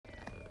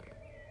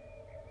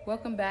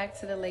Welcome back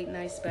to the late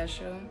night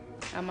special.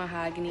 I'm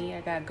Mahogany.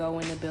 I got Go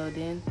in the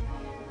building.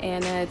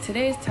 And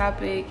today's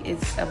topic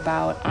is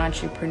about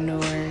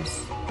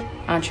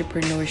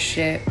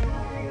entrepreneurship,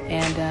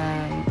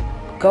 and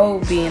Go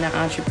being an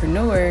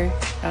entrepreneur.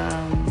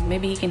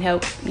 Maybe he can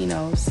help,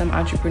 some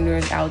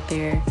entrepreneurs out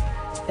there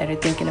that are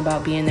thinking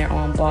about being their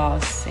own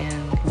boss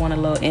and want a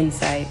little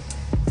insight.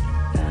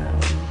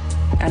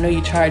 I know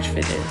you charge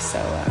for this, so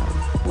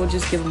we'll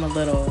just give them a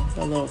little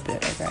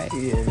bit, okay?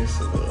 Yeah,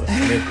 just a little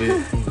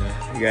snippet.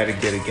 You gotta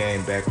get a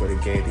game back with a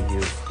gay to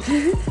you.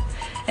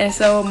 And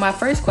so my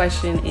first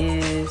question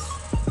is,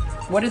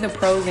 what are the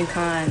pros and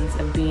cons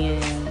of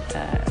being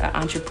an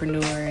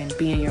entrepreneur and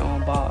being your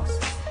own boss?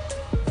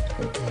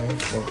 Okay.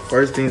 Well,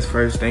 first things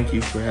first, thank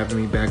you for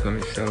having me back on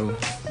the show.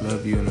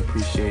 Love you and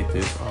appreciate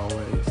this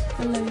always.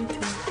 I love you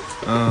too.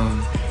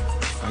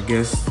 I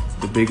guess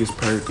the biggest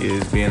perk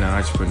is being an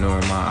entrepreneur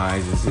in my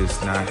eyes is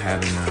just not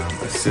having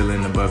a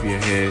ceiling above your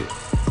head.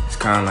 It's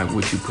kind of like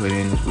what you put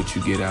in is what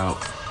you get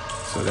out.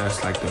 So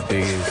that's like the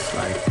biggest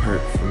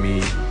perk for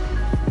me.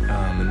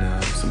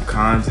 And some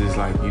cons is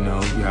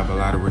you have a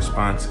lot of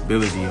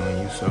responsibility on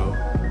you. So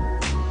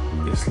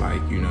it's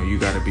you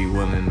got to be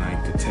willing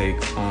to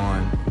take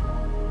on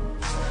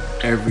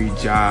every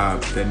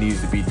job that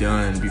needs to be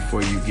done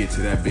before you get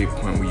to that big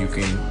point where you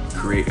can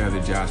create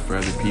other jobs for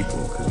other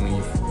people. Because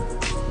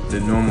the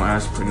normal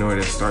entrepreneur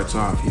that starts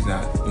off, he's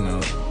not,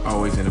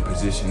 always in a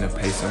position to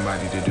pay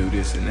somebody to do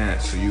this and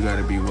that. So you got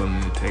to be willing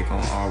to take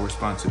on all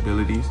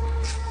responsibilities,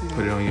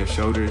 put it on your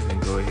shoulders,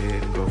 and go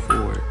ahead and go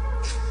forward.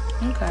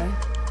 Okay.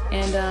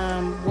 And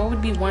what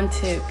would be one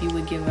tip you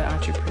would give an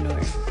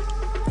entrepreneur?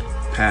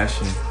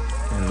 Passion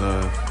and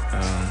love.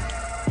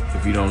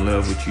 If you don't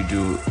love what you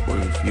do, or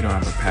if you don't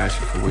have a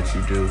passion for what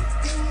you do,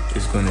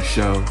 it's going to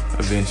show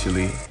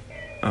eventually.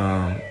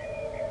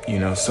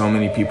 So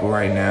many people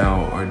right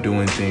now are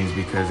doing things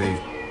because they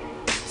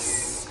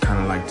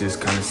kind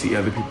of see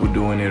other people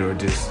doing it, or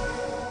just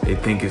they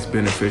think it's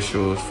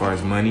beneficial as far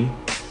as money.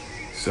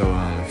 So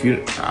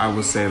I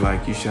would say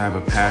you should have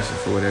a passion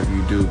for whatever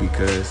you do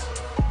because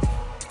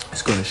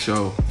it's going to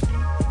show.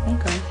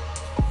 Okay.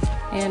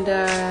 And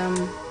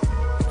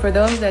for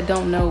those that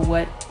don't know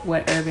what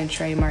Urban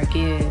Trademark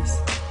is,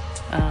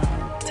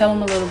 tell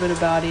them a little bit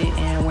about it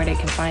and where they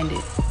can find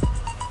it.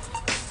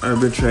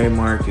 Urban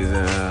Trademark is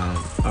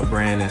a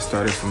brand that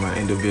started from an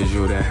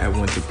individual that had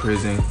went to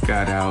prison,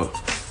 got out.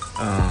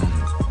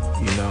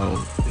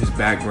 His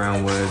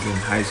background was in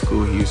high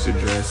school, he used to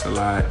dress a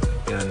lot,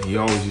 and he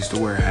always used to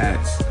wear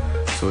hats.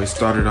 So it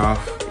started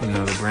off,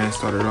 the brand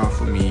started off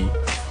with me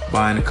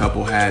buying a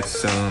couple hats,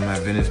 selling them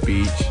at Venice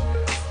Beach.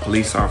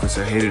 Police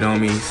officer hated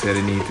on me, said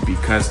it needed to be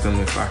custom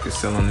if I could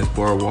sell on this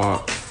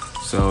boardwalk.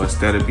 So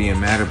instead of being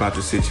mad about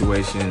the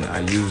situation,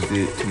 I used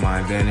it to my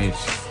advantage,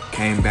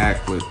 came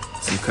back with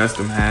some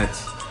custom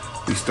hats.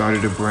 We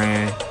started a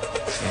brand,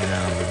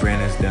 and the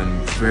brand has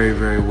done very,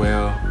 very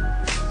well.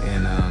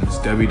 And it's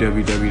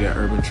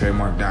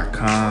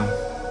www.urbantrademark.com.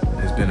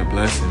 It's been a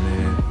blessing,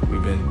 man.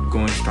 We've been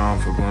going strong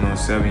for going on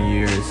 7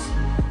 years.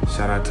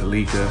 Shout out to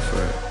Lika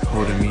for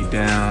holding me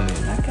down.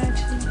 And, I got you.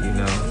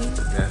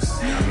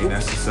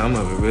 That's the sum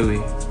of it,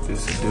 really.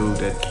 Just a dude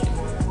that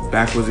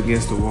back was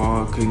against the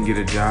wall, couldn't get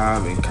a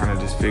job, and kind of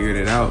just figured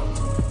it out.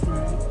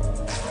 Right.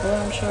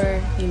 Well, I'm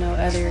sure,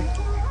 others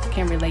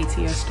can relate to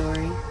your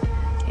story.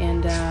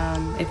 And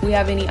if we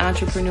have any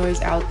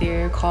entrepreneurs out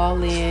there,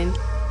 call in,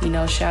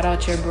 shout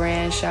out your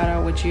brand, shout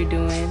out what you're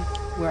doing.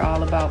 We're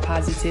all about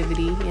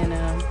positivity. And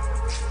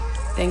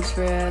thanks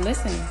for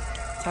listening.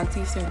 Talk to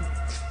you soon.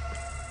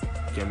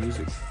 Get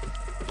music.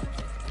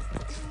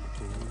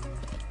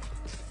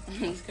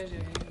 It's 'cause you're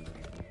here.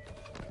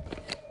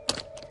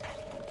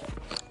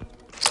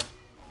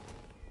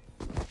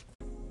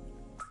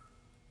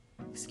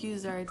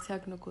 Excuse our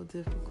technical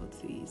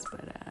difficulties,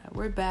 but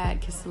we're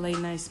back. It's the late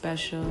night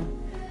special.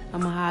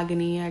 I'm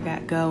Mahogany. I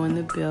got Go in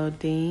the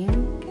building.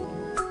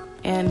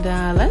 And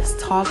let's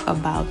talk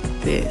about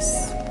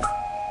this.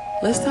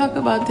 Let's talk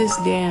about this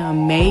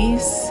damn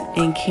Mase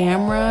and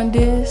Cameron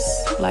diss.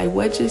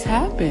 What just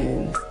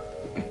happened?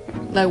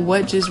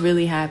 What just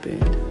really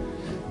happened?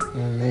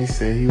 And they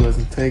said he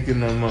wasn't taking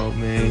no more,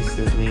 man. He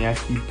said, man, I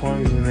keep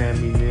pointing at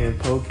me, man,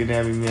 poking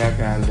at me, man. I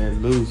gotta let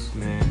loose,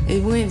 man.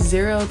 It went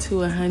 0 to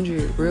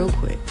 100 real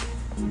quick.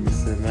 He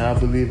said, man, I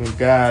believe in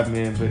God,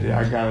 man, but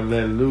I gotta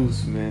let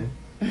loose, man.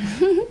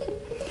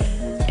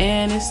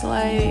 And it's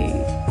like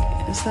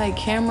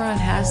Cameron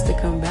has to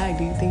come back.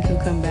 Do you think he'll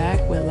come back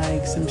with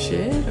some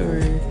shit,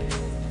 or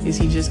is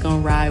he just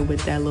gonna ride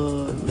with that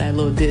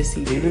little diss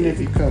he did? Even if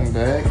he come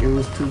back, it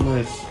was too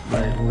much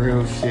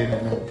real shit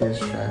in that diss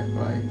track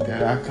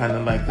that. I kind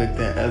of looked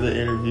at other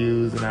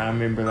interviews, and I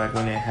remember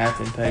when it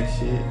happened type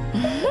shit.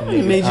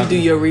 It made you do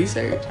your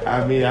research.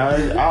 I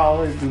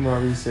always do my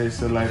research.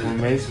 So when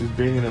Mase was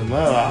bringing him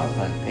up, I was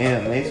like,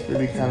 damn, Mase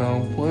really kind of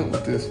on point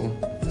with this one.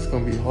 It's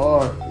gonna be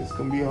hard. It's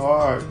gonna be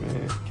hard,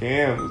 man.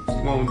 Cam, what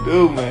you gonna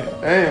do, man?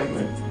 Damn,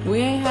 man. We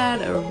ain't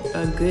had a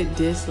good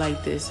diss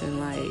like this in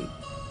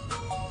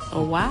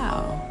a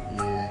while.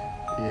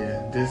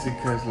 Yeah. This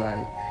because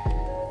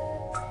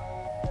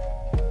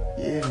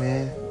Yeah,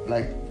 man.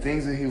 Like,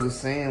 things that he was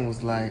saying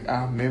was like,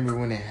 I remember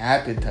when it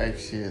happened type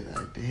shit.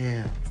 Like,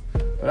 damn.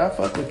 But I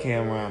fuck with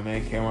Cameron,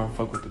 man. Cameron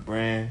fuck with the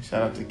brand.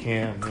 Shout out to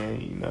Cam,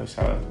 man. You know,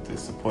 shout out to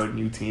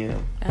supporting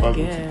UTM. Fuck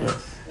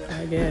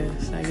I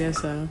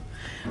guess so.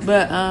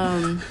 But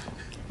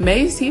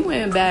Mace, he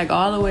went back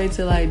all the way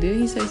to like, did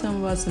he say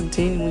something about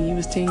when you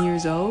was 10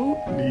 years old?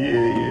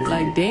 Yeah.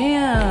 Like,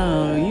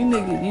 damn,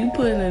 you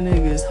putting a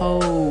nigga's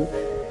whole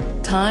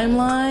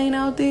timeline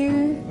out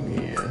there?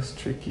 Yeah, that's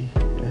tricky. I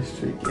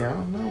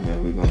don't know,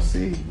 man. We gonna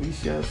see. We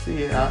shall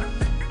see it.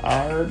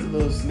 I heard the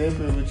little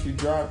snippet which you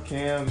dropped,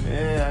 Cam.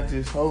 Man, I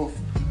just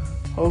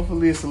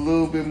hopefully it's a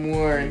little bit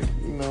more,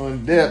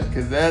 in depth,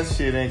 because that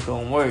shit ain't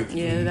gonna work.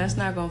 Yeah, man. That's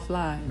not gonna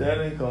fly. That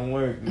ain't gonna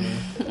work, man.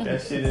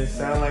 That shit didn't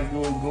sound like we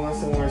was going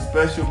somewhere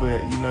special,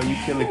 but, you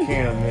kill a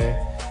Cam, man.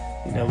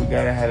 We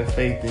gotta have the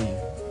faith in you.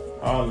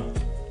 All of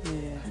it.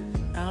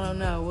 Yeah. I don't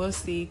know. We'll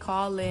see.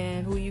 Call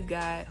in. Who you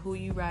got? Who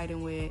you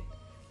riding with?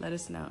 Let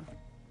us know.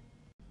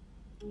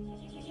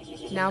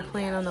 Now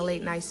playing on the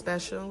late night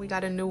special, we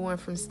got a new one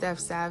from Steph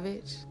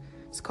Savage.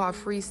 It's called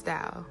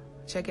Freestyle.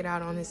 Check it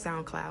out on his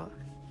SoundCloud.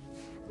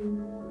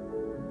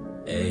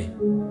 Hey.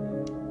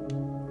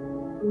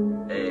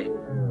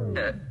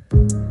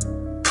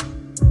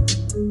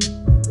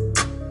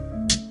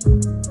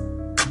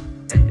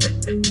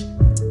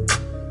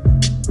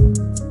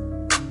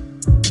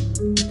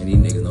 And these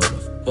niggas know what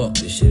the fuck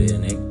this shit is,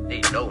 nigga.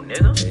 They know,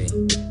 nigga. Hey.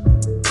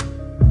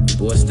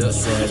 Boy, Steph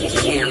Savage.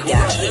 Yeah, we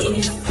got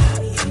it.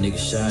 Nigga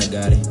Shy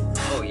got it.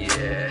 Oh,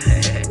 yeah.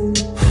 Hey.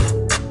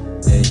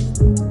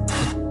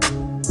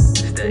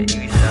 It's that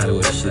east side Know of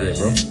what West shit is,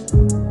 Side. bro.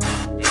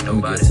 Ain't Let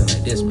me nobody. get it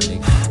like this, my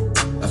nigga.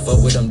 I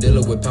fuck with them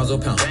dealer with pounds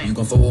on pound. You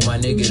gon' fuck with my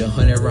nigga, the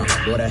 100 round.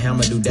 Boy, that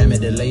hammer do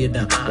damage to lay it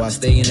down. While I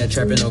stay in that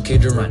trap and no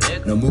cage around.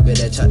 No move at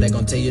that chop that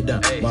gon' tear you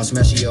down. While I'm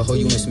smashing your hoe,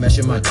 you ain't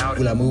smashing mine.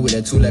 Will I move with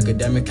that 2 like a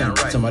diamond count?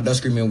 Tell my dog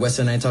screaming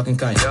Western, I ain't talking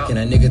kind. Can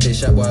that nigga take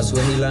shot while I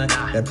swear he lying?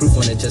 That proof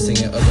on the chest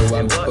singing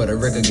otherwise. But the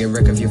record get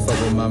wrecked if you fuck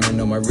with mama.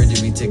 Know my rigid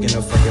be ticking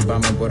no fucking by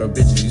me. But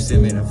the bitches you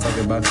send me, they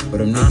fucking about.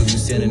 But them niggas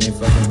you sending, they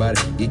fucking about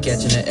it. You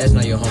catching that ass,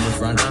 now your home in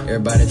front.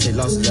 Everybody take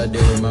losses, I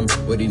deal with mama.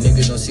 But these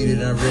niggas don't see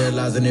that I'm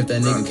realizing if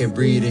that nigga can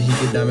breathe and he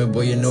can diamond.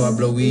 Boy, you know I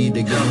blow weed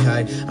to get me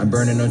high. I'm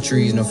burning on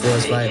trees, no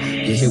forest fire.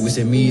 Get hit with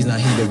some me's, now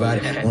he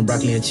divided. Want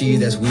broccoli and cheese,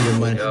 that's weed and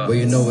money. Boy,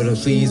 you know what I'm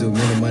pleased with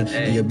winning money.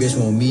 And your bitch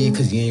want me,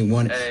 cause you ain't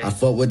want it. I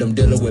fuck with them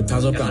dealer with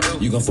pounds on pound.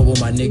 You gon' fuck with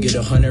my nigga, the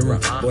 100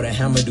 round. Boy, that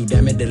hammer do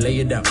damage to lay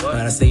it down. But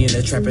I stay in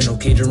the trap and no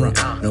cage around.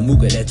 No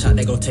move at that chop,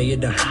 they gon' tear you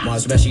down. While I'm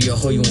smashing your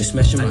hoe, you ain't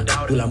smashing mine.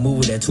 Will I move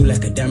with that 2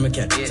 like a diamond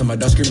cat? Tell my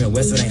dog screaming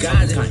Western, ain't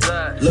fucking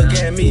kind. Look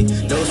at me,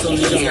 know some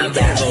niggas on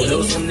payroll,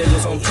 know some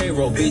niggas on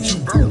payroll, bitch, you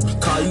broke.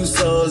 Call you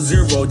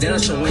Sub-Zero, then I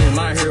show in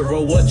my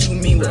hero. What you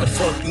mean, what the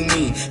fuck you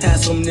mean? Had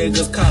some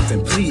niggas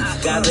copping, please.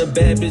 Got a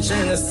bad bitch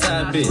and a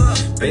side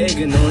bitch,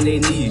 begging on their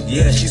knees.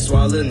 Yeah, she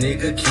swallowed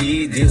nigga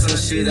key, did some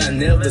shit I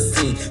never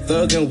seen.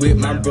 Thugging with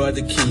my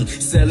brother King,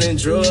 selling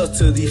drugs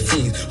to these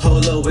fiends.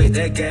 Hold up, wait,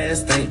 that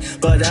gas tank,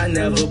 but I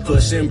never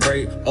push and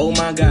break. Oh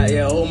my god,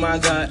 yeah, oh my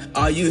god,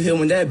 are you here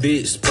when that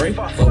bitch spray?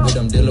 Fuck with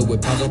them dealer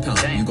with pounds on pound.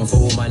 You gon'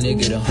 fuck with my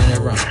nigga, the 100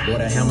 round. Boy,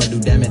 that hammer do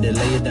damage to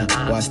lay it down.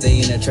 While I stay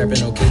in that trap and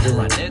no cage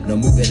around. No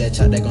move at that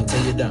chop that gon'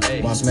 tear you down.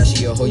 While I'm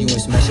smashing your hoe, you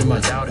ain't smashing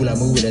mine. Will I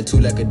move with that 2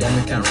 like a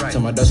diamond count?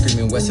 Tell my dog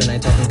screaming Western, I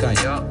ain't talking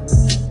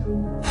kind.